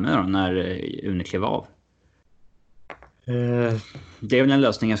Malmö då, när Une klev av. Det är väl en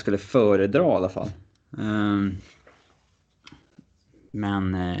lösning jag skulle föredra i alla fall.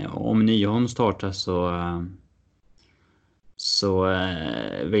 Men om Nyholm startar så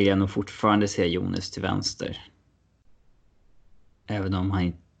vill jag nog fortfarande se Jonas till vänster. Även om han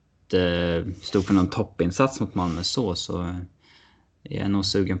inte stod för någon toppinsats mot Malmö så är jag nog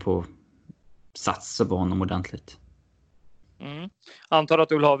sugen på att satsa på honom ordentligt. Antar att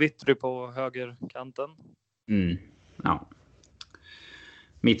du vill ha Vittry på högerkanten? Ja.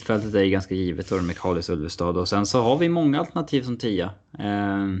 Mittfältet är ganska givet då med Kallis Ulvestad. Och sen så har vi många alternativ som 10.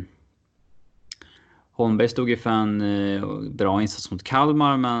 Holmberg stod ju för en bra insats mot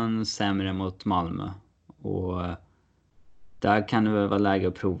Kalmar, men sämre mot Malmö. Och där kan det väl vara läge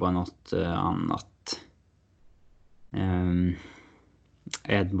att prova något annat.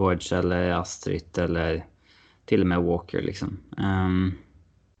 Edwards eller Astrid eller till och med Walker liksom.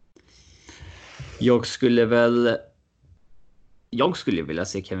 Jag skulle vilja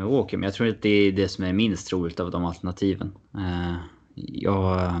se Kevin Walker, men jag tror att det är det som är minst troligt av de alternativen.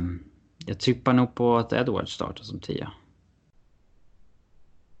 Jag trippar nog på att Edwards startar som 10.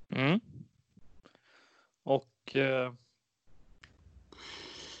 Och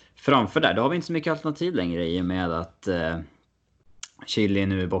framför där, då har vi inte så mycket alternativ längre i och med att Chile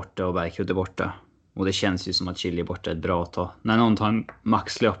nu är borta och Bergkrud är borta. Och det känns ju som att Chile är borta ett bra tag. När någon tar en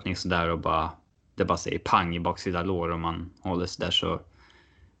maxlöpning så där och det bara säger pang i baksida lår och man håller sig där, så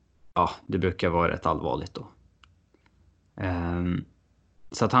ja, det brukar vara rätt allvarligt då.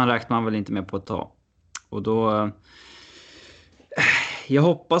 Så att han räknar man väl inte med på ett tag. Och då jag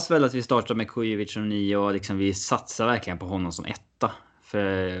hoppas väl att vi startar med Kujovic som 9 och liksom vi satsar verkligen på honom som 1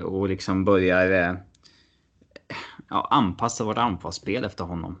 och liksom börjar anpassa vårt anfallsspel efter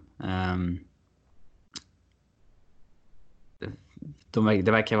honom.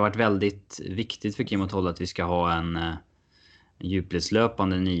 Det verkar ha varit väldigt viktigt för Kim och Tolle att vi ska ha en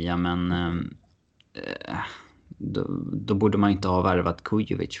djupledslöpande 9, men då borde man inte ha värvat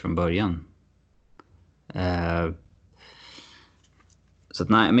Kujovic från början. Så att,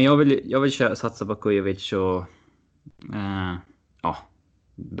 nej, men jag vill satsa på Kujovic och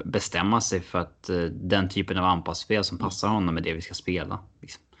bestämma sig för att den typen av anpassspel som passar honom är det vi ska spela.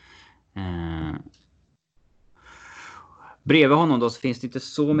 Liksom. Bredvid honom då så finns det inte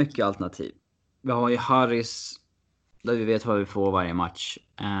så mycket alternativ. Vi har ju Harris där vi vet vad vi får varje match.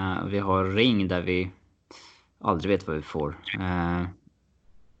 Vi har Ring där vi aldrig vet vad vi får.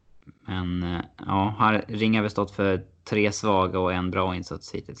 Men Ring har vi stått för 3 svaga och 1 bra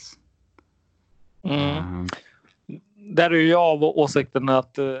insats hittills. Där är ju jag av åsikten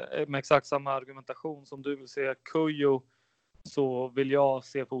att med exakt samma argumentation som du vill se Kujo, så vill jag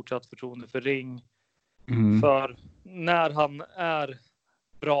se fortsatt förtroende för Ring. För när han är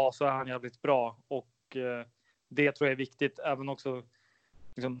bra så är han jävligt bra, och det tror jag är viktigt. Även också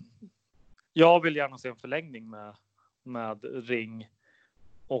liksom, jag vill gärna se en förlängning med Ring,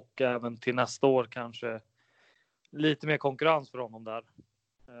 och även till nästa år kanske lite mer konkurrens för honom där.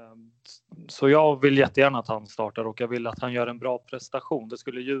 Så jag vill jättegärna att han startar, och jag vill att han gör en bra prestation. Det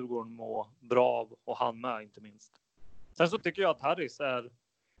skulle Djurgården må bra av, och han med inte minst. Sen så tycker jag att Harris är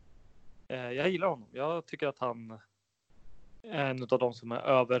jag gillar honom. Jag tycker att han är en av de som är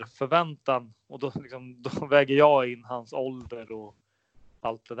över förväntan, och då väger jag in hans ålder och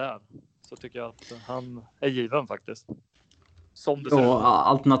allt det där. Så tycker jag att han är given faktiskt. Som det ser ut.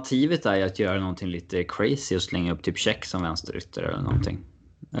 Alternativet är att göra någonting lite crazy och slänga upp typ check som vänsterytter eller någonting.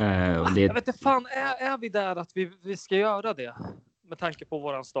 Jag vet inte fan, är vi där att vi ska göra det med tanke på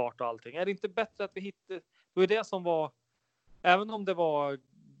våran start och allting? Är det inte bättre att vi hittar, då är det som var, även om det var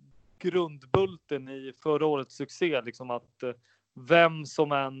grundbulten i förra årets succé. Liksom att vem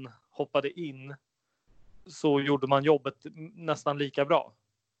som än hoppade in så gjorde man jobbet nästan lika bra.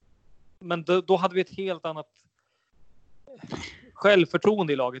 Men då hade vi ett helt annat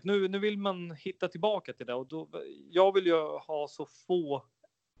självförtroende i laget. Nu vill man hitta tillbaka till det. Och jag vill ju ha så få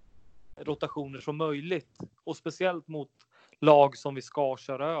rotationer som möjligt. Och speciellt mot lag som vi ska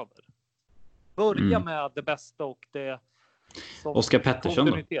köra över. Börja med det bästa och det som Oskar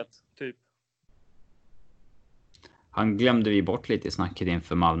Pettersson typ. Han glömde vi bort lite i snacket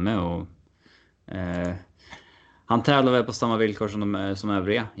inför Malmö. Och han tävlar väl på samma villkor som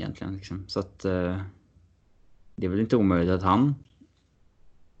övriga egentligen. Liksom. Så att det är väl inte omöjligt att han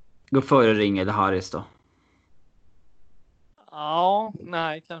går före Ring eller Harris då. Ja,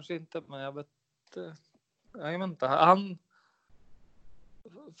 nej kanske inte. Men jag vet inte.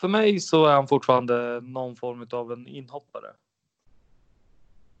 För mig så är han fortfarande någon form av en inhoppare.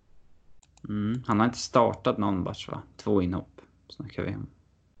 Han har inte startat någon match, va? 2 inhopp snackar vi om.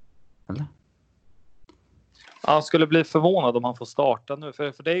 Eller? Han skulle bli förvånad om han får starta nu.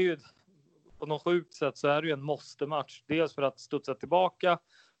 För det är ju på något sjukt sätt så är det ju en måste-match. Dels för att studsa tillbaka.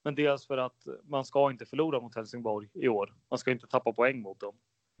 Men dels för att man ska inte förlora mot Helsingborg i år. Man ska inte tappa poäng mot dem.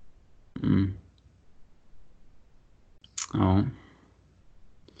 Ja.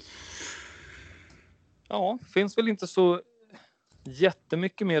 Ja, finns väl inte så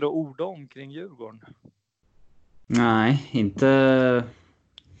jättemycket mer att orda om kring Djurgården. Nej, inte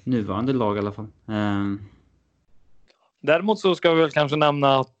nuvarande lag i alla fall. Däremot så ska vi väl kanske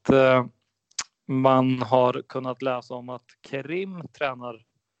nämna att man har kunnat läsa om att Kerim tränar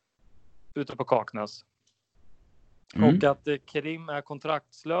ute på Kaknäs. Och att Kerim är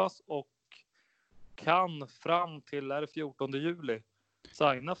kontraktslös och kan fram till 14 juli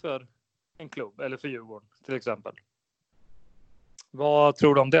signa för en klubb eller för Djurgården till exempel. Vad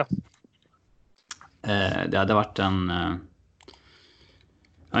tror du om det? Det hade varit en...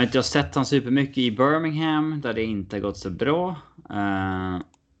 Jag har inte sett han supermycket i Birmingham där det inte har gått så bra.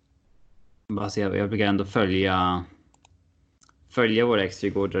 Jag brukar ändå följa våra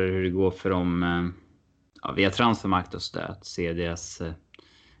ex-Djurgårdar hur det går för dem via Transfermarkt och sådär. Att se deras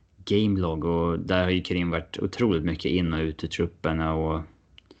gamelog, och där har ju Kerim varit otroligt mycket in och ut i truppen och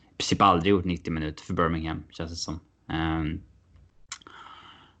i princip aldrig gjort 90 minuter för Birmingham, känns det som.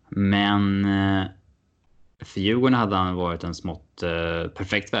 Men för Djurgården hade han varit en smått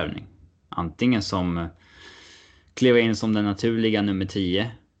perfekt värvning. Antingen som kliva in som den naturliga nummer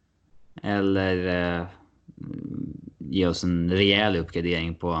 10 eller ge oss en rejäl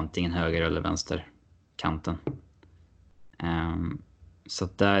uppgradering på antingen höger eller vänster kanten. Så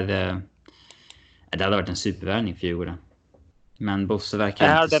där det hade varit en supervärvning för Djurgården. Men Bosse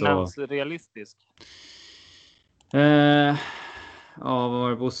verkar inte så... Är den ens realistisk? Ja, vad var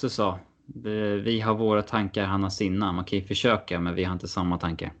det Bosse sa? Vi har våra tankar, han har sina. Man kan ju försöka, men vi har inte samma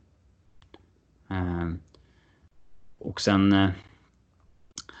tankar. Och sen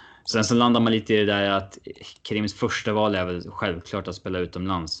så landar man lite i det där att Kerims första val är väl självklart att spela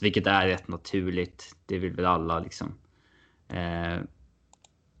utomlands. Vilket är rätt naturligt. Det vill väl alla liksom.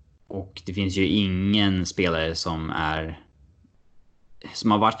 Och det finns ju ingen spelare som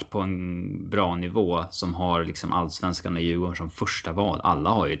har varit på en bra nivå som har liksom Allsvenskan och Djurgården som första val. Alla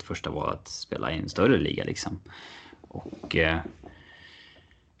har ju ett första val att spela i en större liga liksom. Och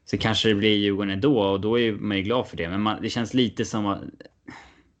så kanske det blir Djurgården ändå, och då är man ju glad för det. Men det känns lite som att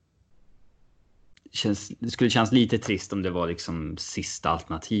det skulle kännas lite trist om det var liksom sista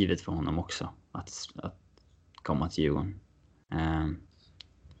alternativet för honom också att komma till Djurgården.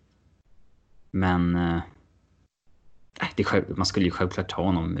 Men man skulle ju självklart ta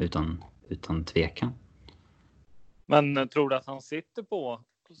honom utan tvekan. Men tror du att han sitter på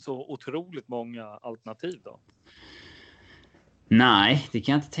så otroligt många alternativ då? Nej, det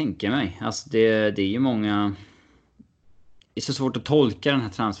kan jag inte tänka mig. Alltså det är ju många... Det är så svårt att tolka den här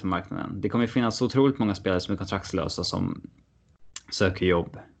transfermarknaden. Det kommer finnas så otroligt många spelare som är kontraktslösa som söker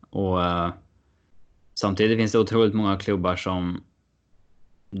jobb. Och samtidigt finns det otroligt många klubbar som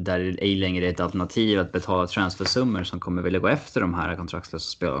där det ej längre är ett alternativ att betala transfersummor som kommer vilja gå efter de här kontraktslösa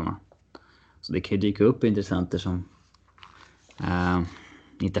spelarna. Så det kan ju dyka upp intressenter som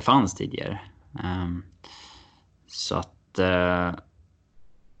inte fanns tidigare. Så att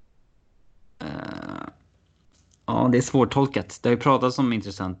ja, det är svårtolkat. Det har ju pratats om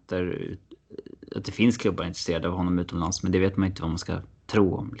intressenter, att det finns klubbar intresserade av honom utomlands, men det vet man inte vad man ska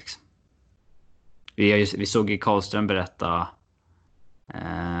tro om liksom. Vi såg ju Karlström berätta,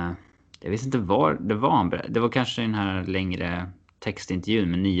 jag visste inte var det var han berättade. Det var kanske den här längre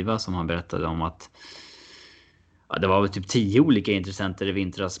textintervjun med Niva som han berättade om att det var väl typ 10 olika intressenter i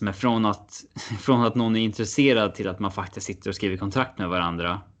vintras. Men från att någon är intresserad till att man faktiskt sitter och skriver kontrakt med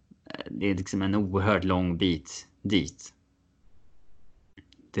varandra. Det är liksom en oerhört lång bit dit.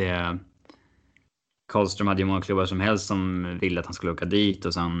 Karlström hade ju många klubbar som helst som ville att han skulle åka dit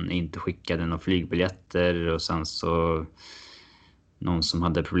och sen inte skickade några flygbiljetter, och sen så någon som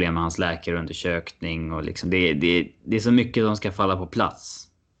hade problem med hans läkarundersökning, och liksom det är så mycket som ska falla på plats.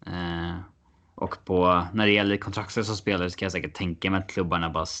 Och när det gäller kontraktslösa spelare så kan jag säkert tänka mig att klubbarna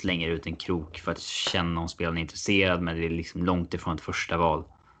bara slänger ut en krok för att känna om spelaren är intresserad, men det är liksom långt ifrån ett första val.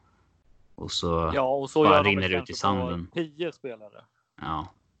 Och så bara rinner det ut i sanden. 10 spelare. Ja,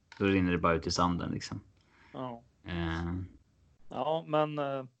 då rinner det bara ut i sanden liksom. Ja. Ja, men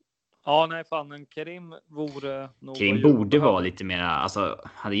ja, nej fan, en Kerim vore nog... Kerim borde vara lite mer, alltså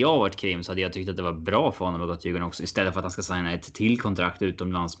hade jag varit Kerim så hade jag tyckt att det var bra för honom att gå till Djurgården också, istället för att han ska signa ett till kontrakt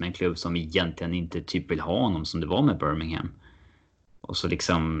utomlands med en klubb som egentligen inte typ vill ha honom, som det var med Birmingham. Och så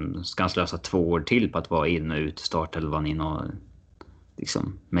liksom ska han slösa 2 år till på att vara in och ut startelvan i någon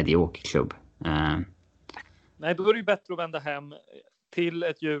liksom medioker klubb. Nej, då är det ju bättre att vända hem till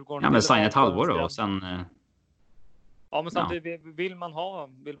ett Djurgården. Ja, men signa ett halvår då och sen... Ja, men samtidigt vill man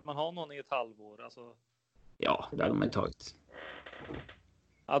ha någon i ett halvår? Alltså... Ja, det hade man tagit.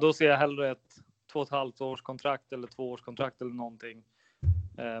 Ja, då ser jag hellre ett 2,5 års kontrakt eller 2 års kontrakt eller någonting.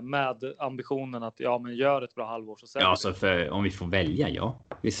 Med ambitionen att men gör ett bra halvår så sen. Ja, så för om vi får välja, ja.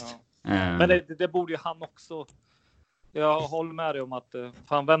 Visst. Ja. Men det borde ju han också. Jag håller med dig om att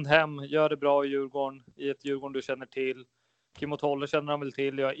fan, vänd hem, gör det bra i Djurgården, i ett Djurgården du känner till. Kim och Tolle känner han väl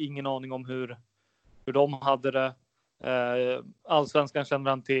till. Jag har ingen aning om hur de hade det. Allsvenskan känner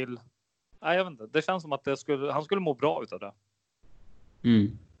han till. Nej, jag vet inte. Det känns som att han skulle må bra utav det.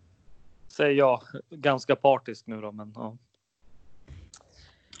 Mm. Säger jag ganska partisk nu då, men ja.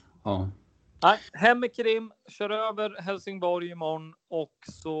 Ja. Nej, hem med Kerim, kör över Helsingborg imorgon och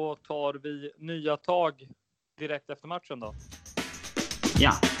så tar vi nya tag direkt efter matchen då.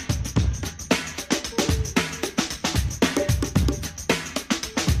 Ja.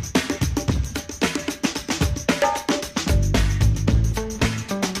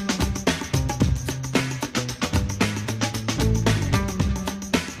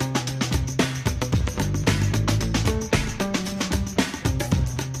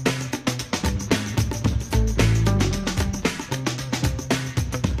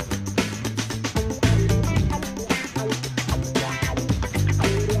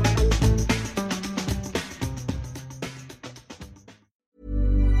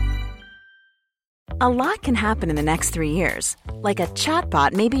 A lot can happen in the next 3 years. Like a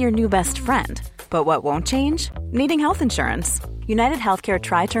chatbot may be your new best friend. But what won't change? Needing health insurance. United Healthcare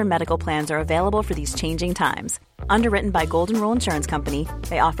Tri-Term Medical Plans are available for these changing times. Underwritten by Golden Rule Insurance Company,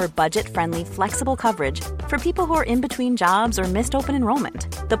 they offer budget-friendly, flexible coverage for people who are in between jobs or missed open enrollment.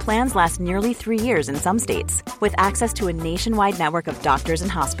 The plans last nearly 3 years in some states, with access to a nationwide network of doctors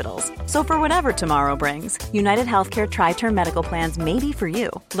and hospitals. So for whatever tomorrow brings, United Healthcare Tri-Term Medical Plans may be for you.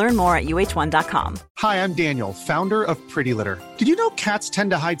 Learn more at uh1.com. Hi, I'm Daniel, founder of Pretty Litter. Did you know cats tend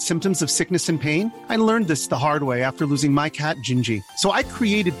to hide symptoms of sickness and pain? I learned this the hard way after losing my cat, Gingy. So I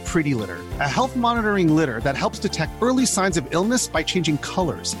created Pretty Litter, a health monitoring litter that helps detect early signs of illness by changing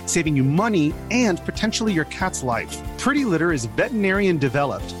colors, saving you money and potentially your cat's life. Pretty Litter is veterinarian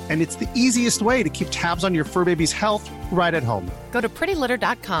developed, and it's the easiest way to keep tabs on your fur baby's health right at home. Go to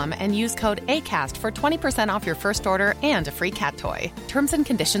prettylitter.com and use code ACAST for 20% off your first order and a free cat toy. Terms and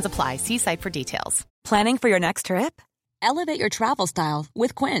conditions apply. See site for details. Planning for your next trip? Elevate your travel style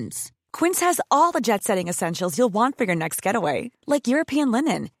with Quince. Quince has all the jet-setting essentials you'll want for your next getaway, like European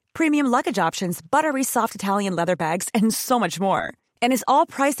linen, premium luggage options, buttery soft Italian leather bags, and so much more. And is all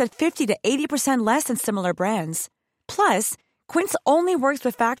priced at 50 to 80% less than similar brands. Plus, Quince only works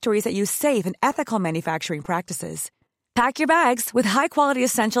with factories that use safe and ethical manufacturing practices. Pack your bags with high-quality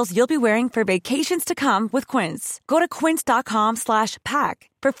essentials you'll be wearing for vacations to come with Quince. Go to quince.com/pack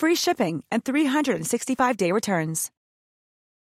for free shipping and 365-day returns.